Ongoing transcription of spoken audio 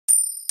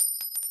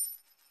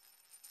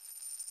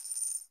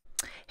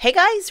Hey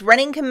guys,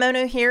 Running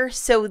Kimono here.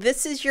 So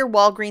this is your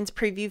Walgreens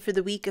preview for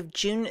the week of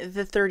June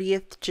the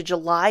 30th to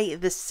July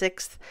the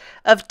 6th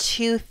of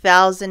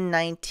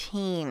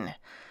 2019.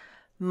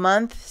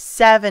 Month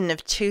 7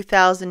 of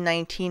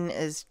 2019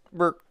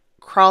 we're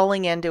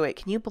crawling into it.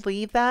 Can you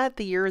believe that?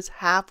 The year is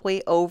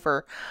halfway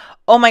over.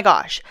 Oh my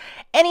gosh.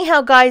 Anyhow,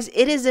 guys,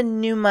 it is a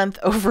new month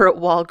over at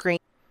Walgreens.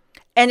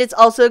 And it's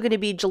also going to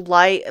be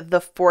July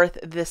the 4th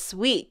this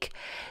week.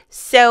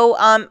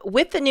 So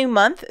with the new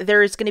month,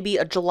 there is going to be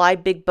a July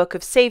Big Book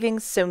of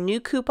Savings. So new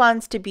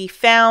coupons to be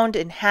found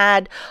and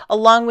had,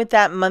 along with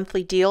that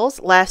monthly deals.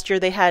 Last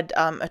year, they had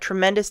a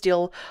tremendous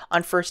deal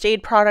on first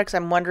aid products.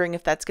 I'm wondering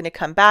if that's going to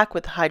come back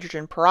with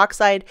hydrogen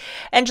peroxide.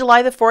 And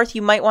July the 4th,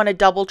 you might want to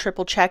double,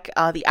 triple check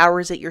the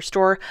hours at your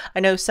store.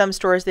 I know some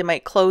stores, they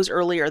might close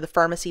early, or the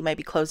pharmacy might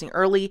be closing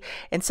early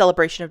in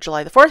celebration of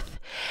July the 4th.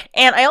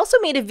 And I also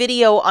made a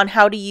video on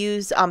how to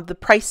use the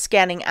price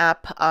scanning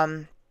app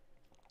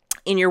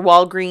in your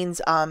Walgreens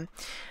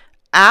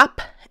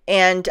app,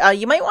 and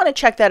you might want to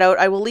check that out.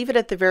 I will leave it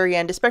at the very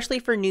end, especially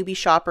for newbie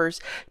shoppers,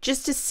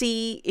 just to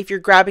see if you're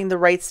grabbing the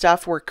right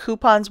stuff where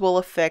coupons will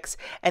affix,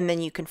 and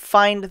then you can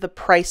find the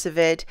price of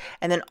it,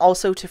 and then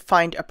also to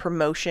find a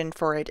promotion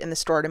for it in the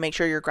store to make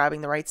sure you're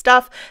grabbing the right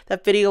stuff.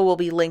 That video will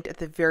be linked at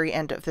the very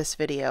end of this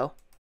video.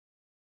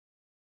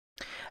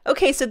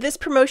 Okay, so this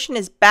promotion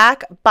is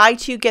back. Buy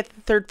two, get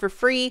the third for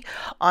free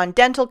on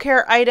dental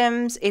care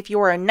items. If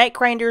you're a night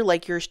grinder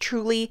like yours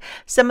truly,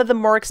 some of the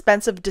more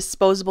expensive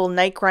disposable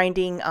night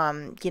grinding,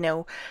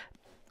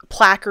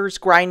 plackers,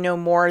 grind no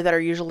more, that are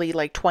usually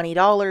like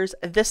 $20.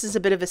 This is a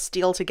bit of a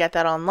steal to get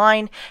that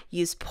online.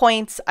 Use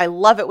points. I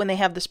love it when they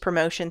have this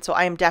promotion, so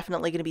I am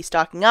definitely going to be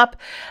stocking up.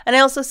 And I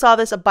also saw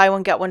this a buy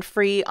one, get one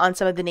free on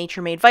some of the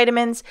Nature Made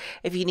vitamins.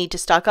 If you need to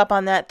stock up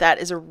on that, that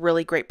is a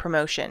really great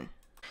promotion.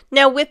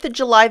 Now, with the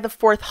July the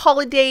 4th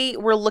holiday,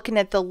 we're looking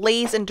at the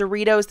Lay's and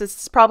Doritos.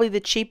 This is probably the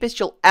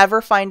cheapest you'll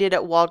ever find it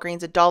at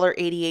Walgreens,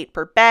 $1.88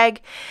 per bag.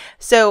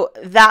 So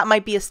that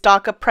might be a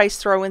stock up price.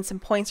 Throw in some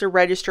points or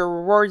register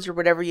rewards or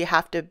whatever you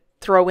have to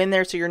throw in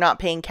there so you're not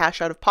paying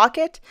cash out of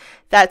pocket.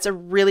 That's a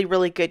really,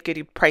 really good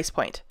price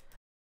point.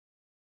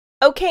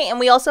 Okay, and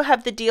we also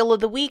have the deal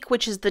of the week,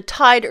 which is the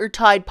Tide or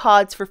Tide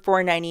Pods for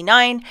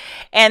 $4.99,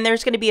 and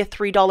there's going to be a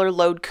 $3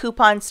 load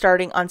coupon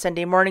starting on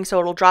Sunday morning, so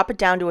it'll drop it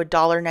down to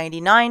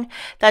 $1.99.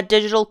 That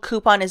digital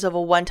coupon is of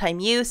a one-time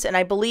use, and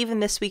I believe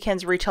in this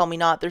weekend's Retail Me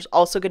Not, there's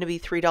also going to be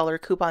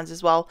 $3 coupons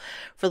as well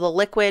for the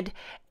liquid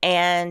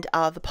and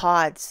the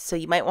pods, so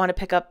you might want to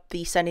pick up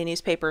the Sunday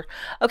newspaper.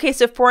 Okay,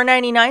 so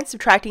 $4.99,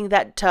 subtracting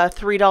that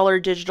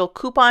 $3 digital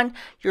coupon,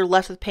 you're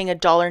left with paying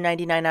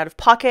 $1.99 out of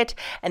pocket,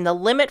 and the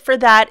limit for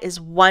that is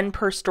one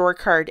per store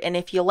card. And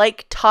if you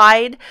like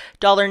Tide,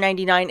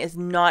 $1.99 is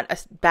not a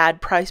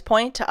bad price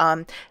point.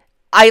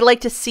 I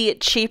like to see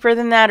it cheaper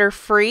than that or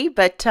free,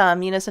 but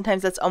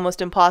sometimes that's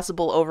almost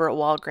impossible over at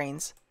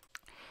Walgreens.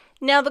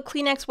 Now the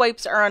Kleenex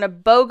wipes are on a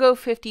BOGO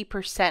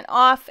 50%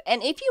 off,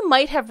 and if you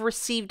might have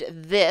received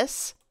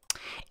this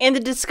in the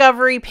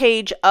discovery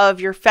page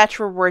of your Fetch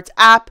Rewards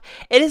app,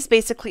 it is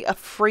basically a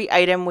free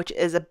item, which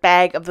is a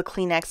bag of the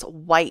Kleenex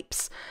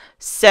wipes.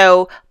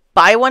 So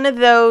buy one of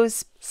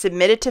those,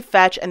 submit it to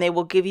Fetch, and they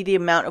will give you the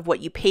amount of what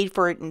you paid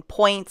for it in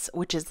points,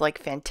 which is like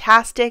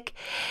fantastic.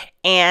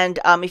 And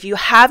if you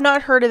have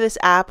not heard of this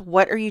app,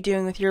 what are you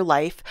doing with your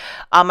life?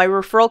 My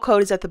referral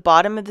code is at the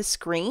bottom of the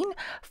screen.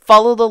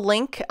 Follow the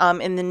link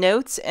in the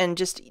notes, and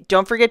just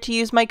don't forget to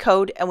use my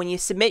code. And when you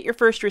submit your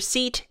first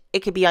receipt, it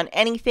could be on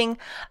anything.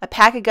 A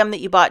pack of gum that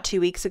you bought 2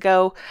 weeks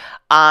ago,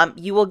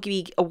 you will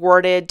be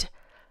awarded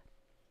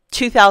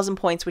 2,000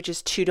 points, which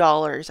is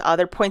 $2.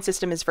 Their point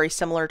system is very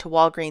similar to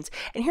Walgreens.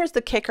 And here's the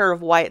kicker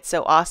of why it's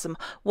so awesome.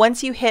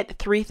 Once you hit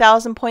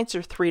 3,000 points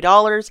or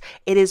 $3,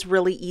 it is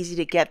really easy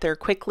to get there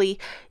quickly.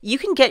 You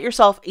can get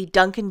yourself a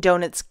Dunkin'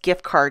 Donuts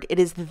gift card. It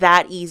is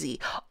that easy.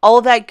 All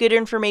of that good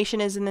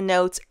information is in the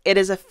notes. It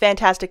is a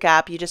fantastic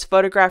app. You just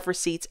photograph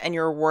receipts and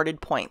you're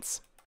awarded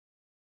points.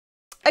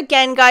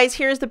 Again, guys,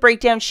 here's the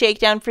breakdown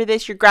shakedown for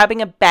this. You're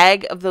grabbing a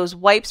bag of those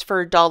wipes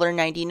for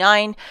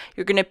 $1.99.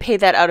 You're going to pay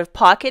that out of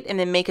pocket and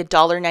then make a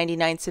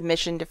 $1.99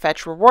 submission to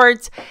Fetch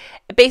Rewards.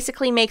 It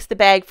basically makes the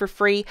bag for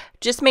free.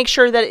 Just make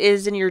sure that it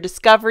is in your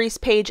discoveries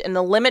page, and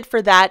the limit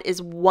for that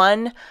is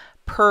one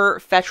per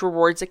Fetch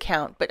Rewards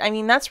account. But I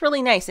mean, that's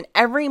really nice. And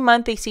every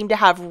month they seem to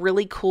have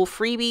really cool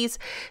freebies.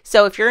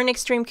 So if you're an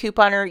extreme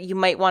couponer, you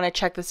might want to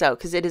check this out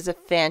because it is a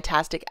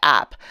fantastic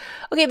app.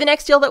 Okay, the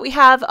next deal that we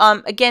have,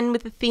 again,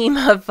 with the theme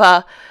of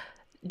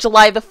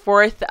July the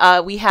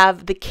 4th, we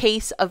have the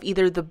case of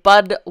either the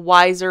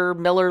Budweiser,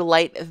 Miller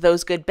Lite,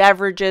 those good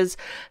beverages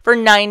for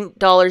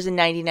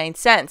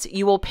 $9.99.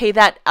 You will pay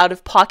that out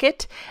of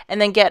pocket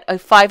and then get a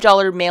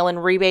 $5 mail-in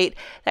rebate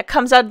that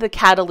comes out of the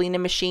Catalina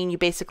machine. You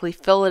basically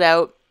fill it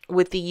out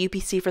with the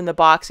UPC from the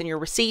box and your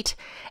receipt,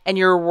 and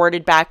you're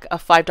awarded back a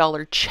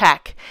 $5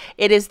 check.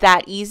 It is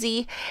that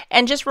easy.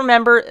 And just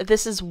remember,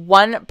 this is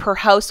one per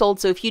household.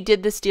 So if you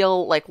did this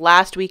deal like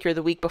last week or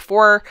the week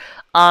before,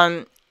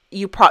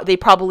 they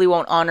probably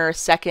won't honor a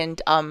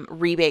second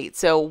rebate.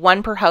 So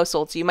one per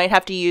household. So you might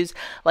have to use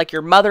like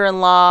your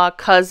mother-in-law,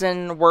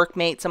 cousin,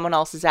 workmate, someone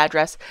else's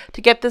address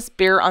to get this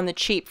beer on the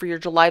cheap for your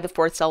July the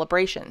 4th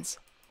celebrations.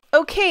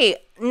 Okay,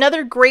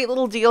 another great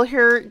little deal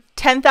here.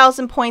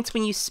 10,000 points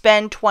when you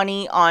spend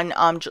 20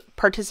 on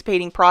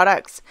participating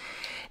products.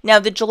 Now,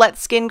 the Gillette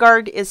Skin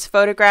Guard is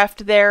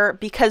photographed there.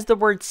 Because the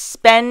word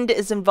spend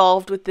is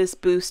involved with this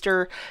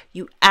booster,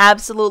 you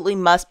absolutely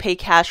must pay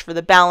cash for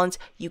the balance.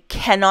 You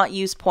cannot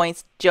use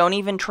points. Don't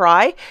even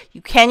try.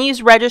 You can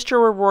use register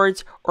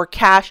rewards or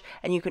cash,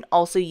 and you can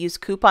also use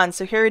coupons.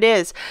 So here it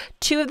is.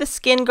 2 of the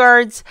Skin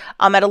Guards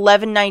at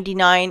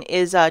 $11.99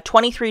 is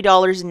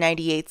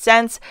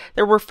 $23.98.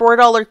 There were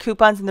 $4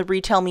 coupons in the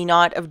Retail Me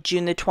Not of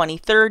June the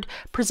 23rd.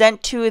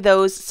 Present 2 of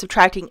those,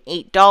 subtracting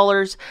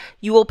 $8.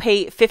 You will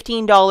pay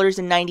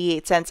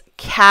 $15.98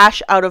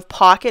 cash out of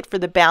pocket for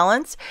the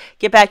balance.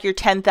 Get back your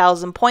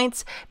 10,000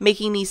 points,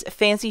 making these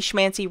fancy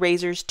schmancy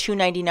razors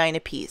 $2.99 a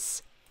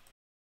piece.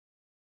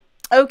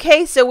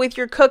 Okay, so with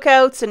your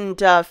cookouts and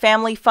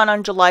family fun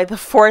on July the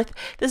 4th,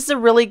 this is a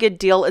really good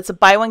deal. It's a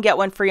buy one, get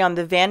one free on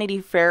the Vanity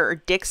Fair or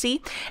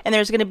Dixie, and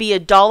there's going to be a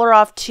 $1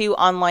 off 2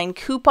 online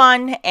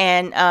coupon,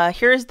 and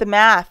here's the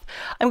math.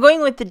 I'm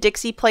going with the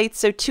Dixie plates,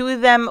 so 2 of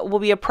them will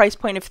be a price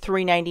point of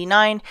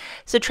 $3.99.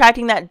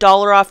 Subtracting that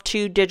 $1 off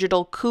 2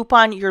 digital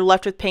coupon, you're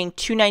left with paying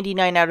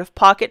 $2.99 out of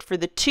pocket for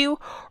the 2,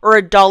 or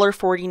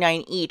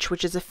 $1.49 each,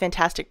 which is a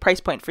fantastic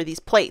price point for these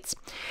plates.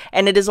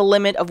 And it is a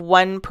limit of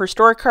 1 per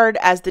store card,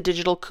 as the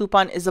digital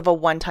coupon is of a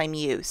one-time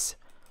use.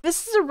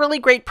 This is a really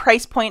great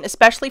price point,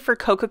 especially for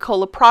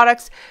Coca-Cola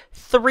products.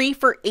 3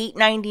 for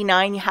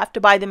 $8.99. You have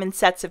to buy them in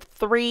sets of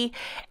 3,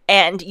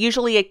 and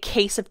usually a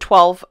case of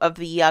 12 of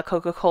the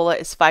Coca-Cola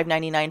is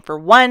 $5.99 for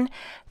 1.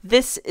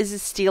 This is a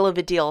steal of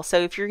a deal. So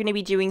if you're going to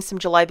be doing some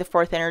July the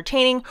 4th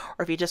entertaining,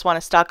 or if you just want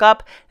to stock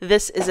up,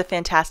 this is a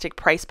fantastic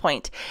price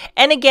point.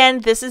 And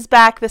again, this is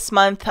back this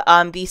month.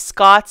 The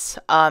Scott's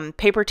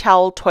paper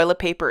towel toilet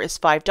paper is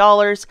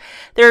 $5.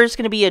 There's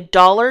going to be a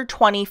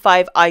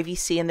 $1.25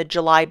 IVC in the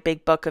July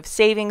Big Book of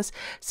Savings.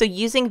 So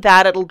using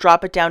that, it'll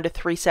drop it down to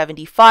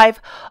 $3.75.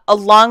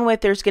 Along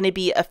with, there's going to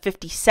be a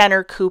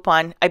 50-center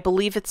coupon. I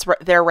believe it's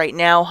there right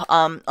now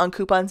on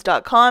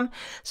coupons.com.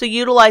 So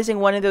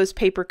utilizing one of those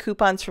paper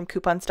coupons from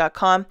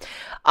coupons.com,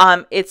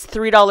 it's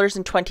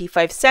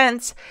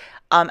 $3.25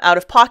 out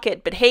of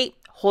pocket. But hey,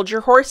 hold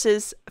your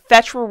horses.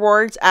 Fetch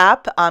Rewards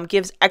app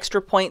gives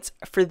extra points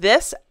for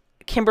this.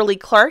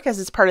 Kimberly-Clark, as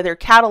it's part of their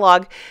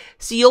catalog,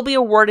 so you'll be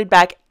awarded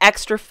back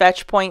extra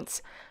fetch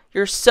points.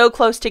 You're so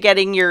close to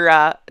getting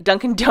your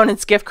Dunkin'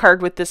 Donuts gift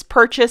card with this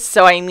purchase,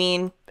 so I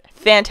mean,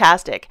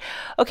 fantastic.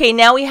 Okay,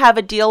 now we have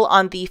a deal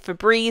on the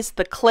Febreze,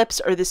 the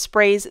clips or the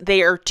sprays.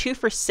 They are 2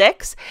 for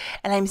 $6,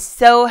 and I'm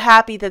so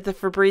happy that the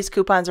Febreze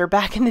coupons are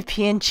back in the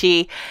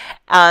P&G.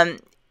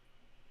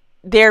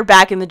 They're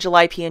back in the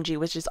July P&G,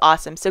 which is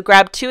awesome. So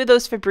grab 2 of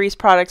those Febreze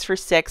products for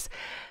 $6.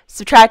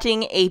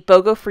 Subtracting a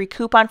BOGO free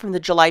coupon from the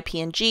July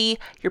P&G,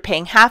 you're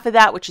paying half of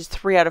that, which is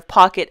 $3 out of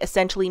pocket,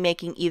 essentially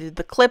making either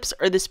the clips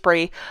or the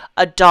spray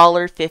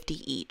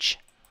 $1.50 each.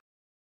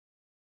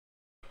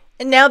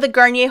 And now the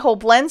Garnier Whole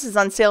Blends is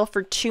on sale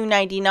for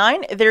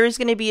 $2.99. There is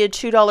going to be a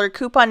 $2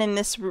 coupon in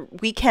this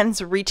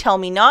weekend's Retail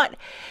Me Not.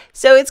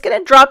 So it's going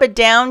to drop it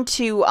down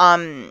to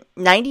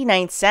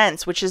 99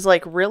 cents, which is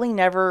like really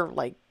never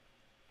like,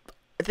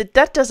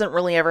 that doesn't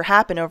really ever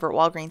happen over at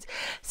Walgreens.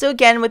 So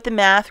again, with the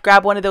math,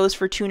 grab one of those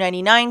for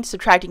 $2.99,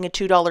 subtracting a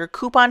 $2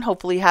 coupon.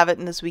 Hopefully you have it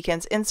in this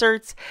weekend's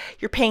inserts.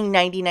 You're paying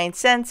 99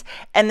 cents,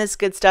 and this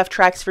good stuff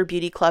tracks for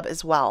Beauty Club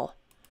as well.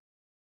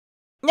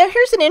 Now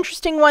here's an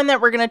interesting one that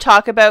we're going to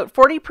talk about,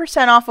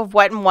 40% off of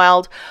Wet n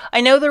Wild.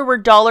 I know there were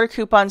dollar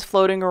coupons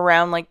floating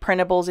around like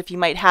printables. If you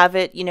might have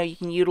it, you know, you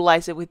can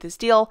utilize it with this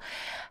deal.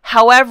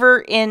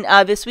 However, in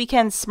this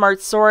weekend's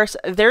Smart Source,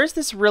 there's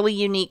this really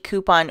unique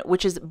coupon,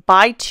 which is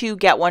buy 2,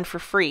 get 1 for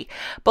free.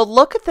 But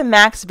look at the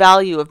max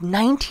value of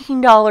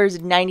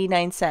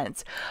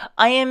 $19.99.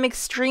 I am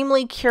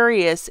extremely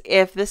curious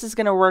if this is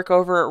going to work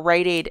over at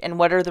Rite Aid and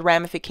what are the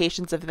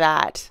ramifications of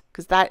that,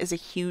 because that is a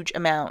huge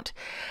amount.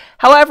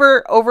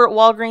 However, over at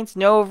Walgreens,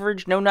 no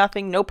overage, no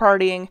nothing, no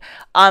partying.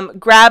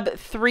 Grab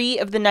 3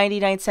 of the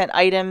 99-cent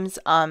items.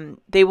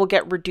 They will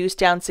get reduced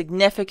down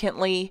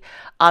significantly.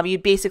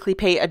 You'd basically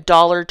pay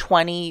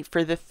 $1.20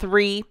 for the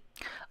 3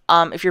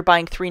 if you're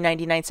buying 3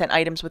 99-cent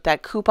items with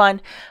that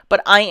coupon.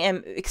 But I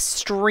am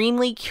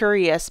extremely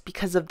curious,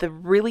 because of the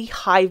really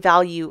high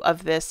value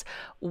of this,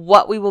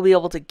 what we will be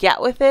able to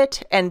get with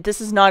it. And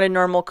this is not a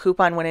normal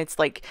coupon when it's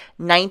like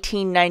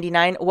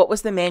 $19.99. What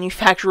was the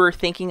manufacturer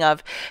thinking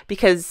of?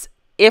 Because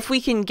if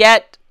we can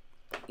get,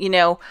 you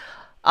know,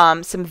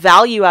 some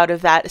value out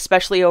of that,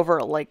 especially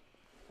over like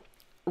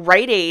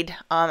Rite Aid,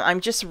 I'm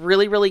just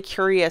really, really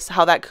curious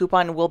how that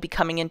coupon will be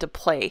coming into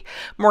play.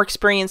 More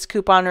experienced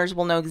couponers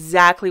will know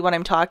exactly what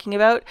I'm talking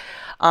about.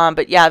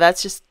 But yeah,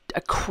 that's just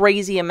a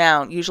crazy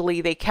amount. Usually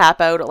they cap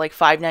out at like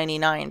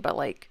 $5.99, but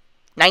like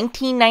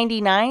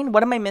 $19.99?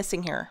 What am I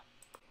missing here?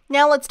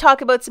 Now let's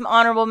talk about some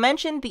honorable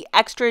mention. The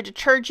extra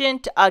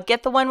detergent.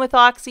 Get the one with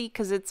Oxy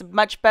because it's a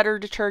much better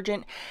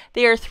detergent.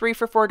 They are 3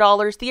 for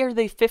 $4. They are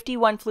the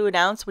 51 fluid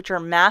ounce, which are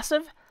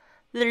massive.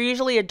 They're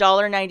usually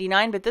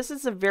 $1.99, but this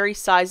is a very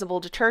sizable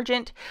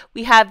detergent.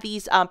 We have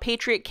these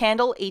Patriot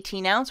Candle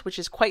 18 ounce, which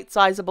is quite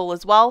sizable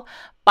as well.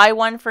 Buy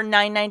one for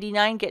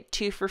 $9.99, get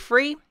two for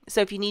free.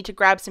 So if you need to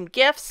grab some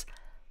gifts,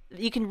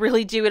 you can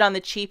really do it on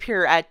the cheap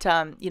here at,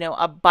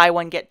 a buy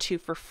one, get two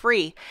for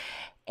free.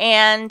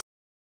 And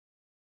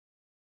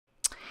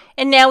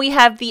now we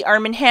have the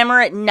Arm &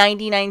 Hammer at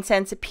 99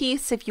 cents a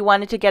piece. If you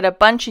wanted to get a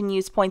bunch and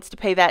use points to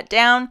pay that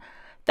down,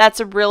 that's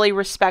a really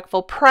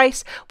respectful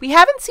price. We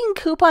haven't seen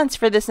coupons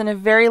for this in a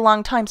very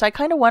long time, so I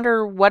kind of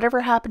wonder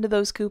whatever happened to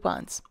those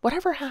coupons.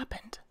 Whatever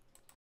happened?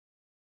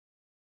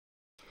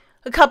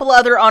 A couple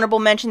other honorable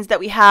mentions that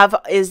we have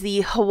is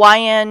the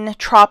Hawaiian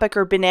Tropic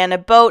or Banana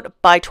Boat.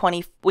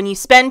 When you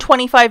spend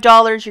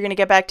 $25, you're going to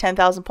get back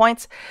 10,000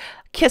 points.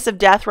 Kiss of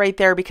death right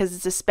there because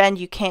it's a spend.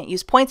 You can't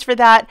use points for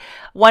that.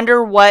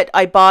 Wonder what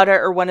Ibotta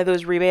or one of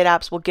those rebate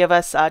apps will give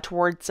us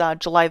towards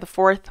July the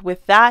 4th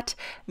with that.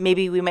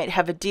 Maybe we might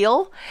have a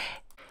deal.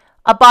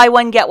 A buy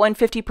one, get one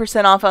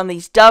 50% off on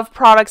these Dove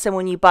products. And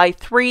when you buy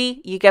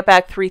 3, you get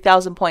back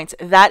 3,000 points.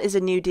 That is a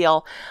new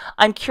deal.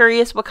 I'm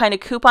curious what kind of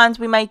coupons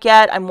we might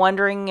get. I'm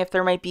wondering if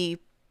there might be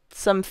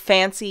some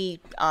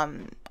fancy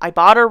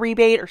Ibotta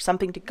rebate or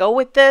something to go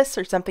with this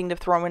or something to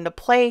throw into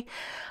play.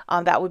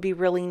 That would be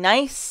really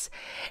nice.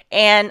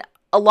 And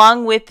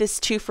along with this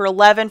 2 for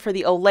 $11 for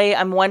the Olay,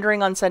 I'm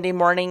wondering on Sunday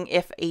morning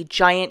if a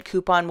giant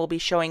coupon will be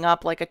showing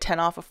up, like a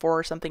 10 off of 4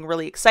 or something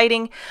really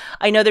exciting.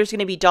 I know there's going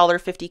to be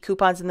 $1.50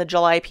 coupons in the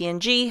July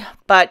P&G,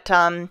 but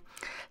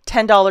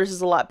 $10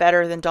 is a lot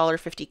better than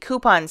 $1.50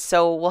 coupons.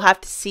 So we'll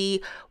have to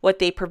see what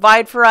they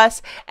provide for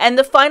us. And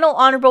the final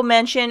honorable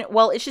mention,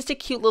 well, it's just a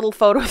cute little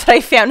photo that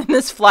I found in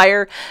this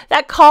flyer.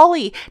 That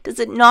collie, does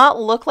it not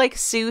look like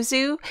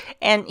Suzu?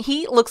 And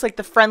he looks like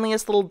the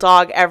friendliest little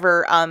dog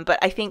ever. But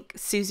I think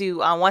Suzu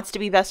wants to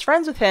be best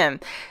friends with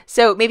him.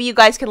 So maybe you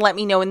guys can let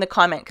me know in the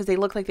comment because they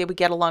look like they would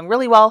get along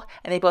really well.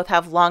 And they both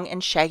have long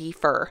and shaggy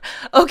fur.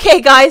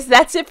 Okay, guys,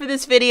 that's it for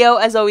this video.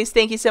 As always,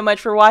 thank you so much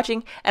for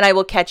watching. And I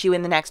will catch you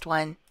in the next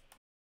one.